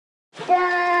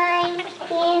Join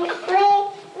in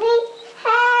with me,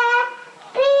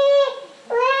 happy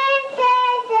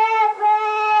winters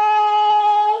away.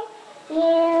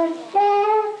 You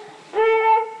never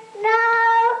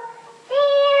know,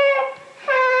 dear,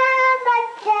 how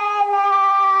much I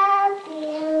love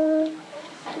you.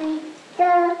 Please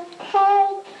don't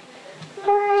take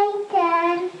my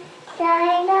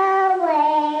sunshine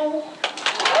away.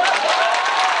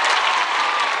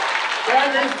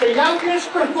 That is the youngest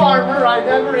performer I've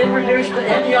ever introduced to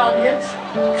any audience.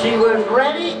 She was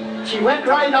ready, she went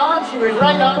right on, she was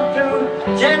right on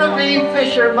to Genevieve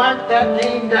Fisher. Mark that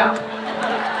name down.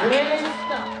 Please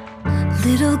stop.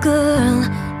 Little girl,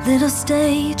 little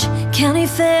stage, county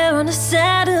fair on a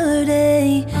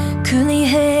Saturday. Curly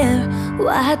hair,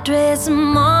 white dress, and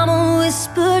mama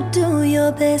whispered, do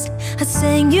your best. I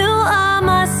sang, you are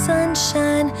my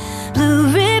sunshine. Blue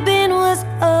ribbon was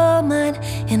all mine,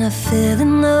 and I fell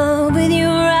in love with you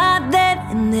right then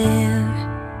and there.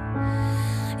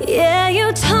 Yeah,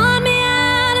 you taught me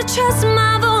how to trust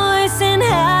my voice and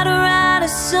how to write a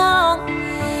song.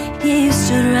 Yeah, you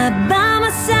stood right by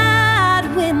my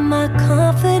side when my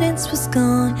confidence was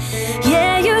gone.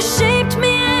 Yeah, you shaped me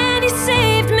and you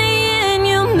saved me, and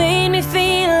you made me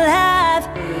feel alive.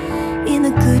 In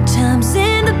the good times,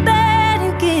 in the bad,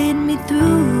 you get me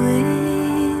through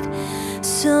it.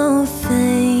 So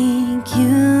thank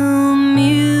you,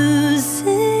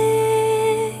 music.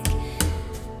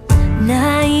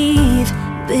 Naive,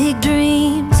 big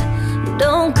dreams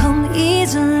don't come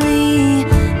easily.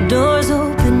 Doors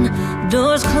open,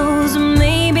 doors close,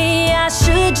 maybe I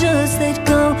should just let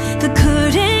go. The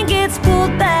curtain gets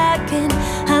pulled back and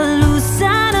I lose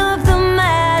sight of the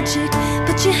magic.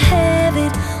 But you have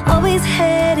it, always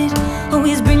had it,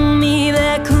 always bring me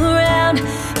back around.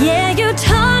 Yeah, you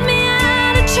taught me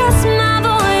how to trust my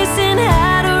voice and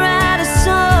how to write a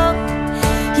song.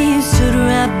 Yeah, you stood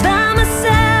right by my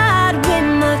side when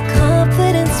my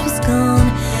confidence was gone.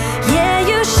 Yeah,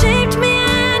 you shaped me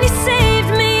and you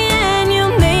saved me, and you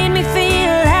made me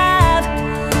feel alive.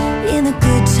 In the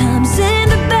good times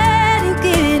and the bad, you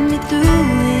get me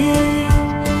through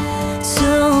it. So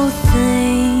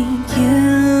thank you,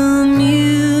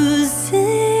 music.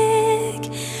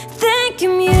 Thank you,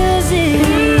 music.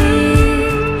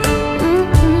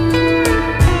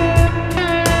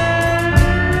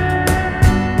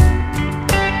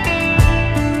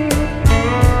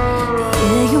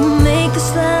 Yeah, you make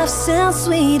this life sound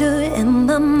sweeter, and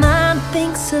my mind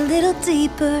thinks a little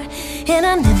deeper. And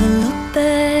I never look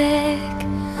back.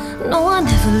 No, I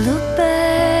never look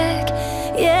back.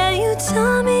 Yeah, you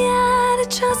taught me how to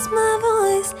trust my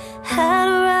voice, how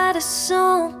to write a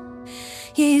song.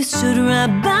 Yeah, you stood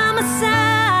right by my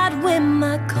side when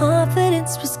my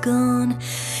confidence was gone.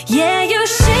 Yeah, you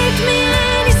shaped me